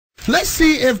Let's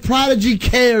see if Prodigy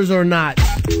cares or not.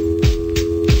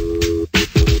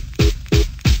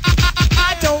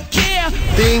 I don't care.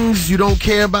 Things you don't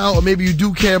care about, or maybe you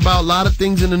do care about. A lot of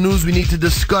things in the news we need to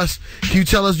discuss. Can you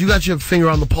tell us, you got your finger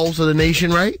on the pulse of the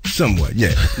nation, right? Somewhat,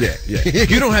 yeah.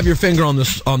 You don't have your finger on the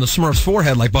Smurf's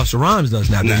forehead like Busta Rhymes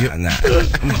does now, do you? Nah.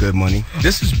 I'm good money.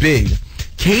 This is big.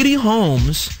 Katie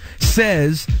Holmes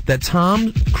says that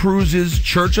Tom Cruise's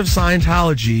Church of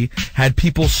Scientology had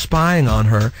people spying on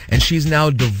her, and she's now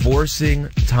divorcing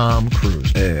Tom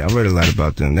Cruise. Yeah, I read a lot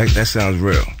about them. That sounds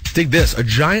real. Dig this. A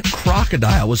giant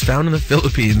crocodile was found in the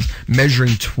Philippines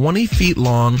measuring 20 feet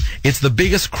long. It's the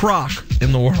biggest croc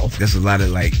in the world. That's a lot of,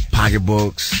 like,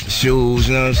 pocketbooks, shoes,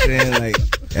 you know what I'm saying? Like,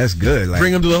 that's good. Like,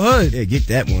 bring them to the hood. Yeah, get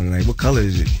that one. Like, what color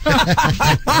is it?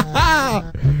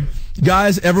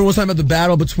 Guys, everyone's talking about the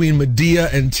battle between Medea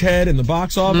and Ted in the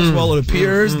box office. Well, it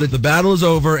appears that the battle is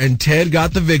over and Ted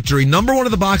got the victory. Number one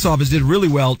at the box office, did really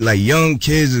well. Like, young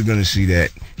kids are going to see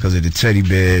that because of the teddy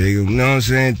bear, you know what I'm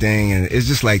saying, thing. And it's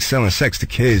just like selling sex to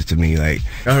kids to me. Like,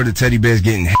 I heard the teddy bear's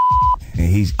getting and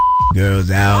he's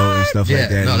girls out and stuff like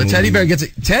that. No, the teddy bear gets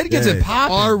it. Ted gets it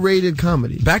popping. R-rated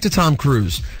comedy. Back to Tom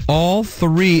Cruise. All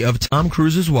three of Tom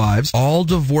Cruise's wives all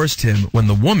divorced him when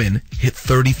the woman hit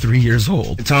 33 years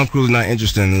old. Tom Cruise not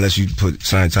interested unless you put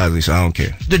Scientology, so I don't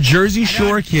care. The Jersey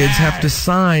Shore kids have to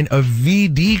sign a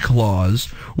VD clause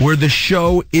where the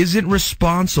show isn't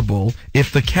responsible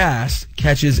if the cast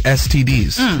catches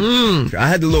STDs. I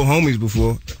had the little homies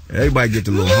before. Everybody get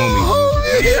the little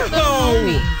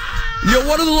homies. Yo,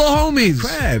 what are the little homies?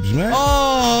 Crabs, man.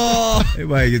 Oh.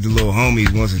 Everybody get the little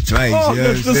homies once or twice. Oh, you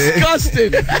know that's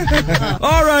disgusting.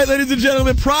 All right, ladies and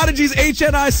gentlemen, Prodigy's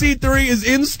HNIC3 is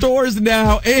in stores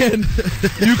now, and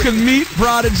you can meet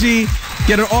Prodigy,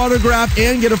 get an autograph,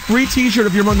 and get a free T-shirt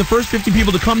if you're among the first 50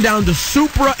 people to come down to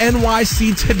Supra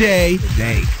NYC today,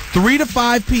 3 to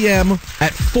 5 p.m.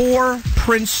 at 4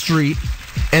 Prince Street.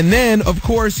 And then, of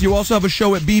course, you also have a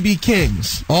show at BB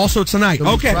King's, also tonight.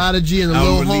 Okay. Prodigy and the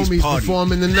little homies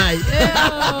performing tonight. The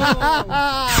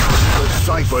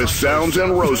Cipha Sounds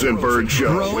and Rosenberg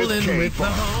Show. Rolling with the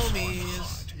homies.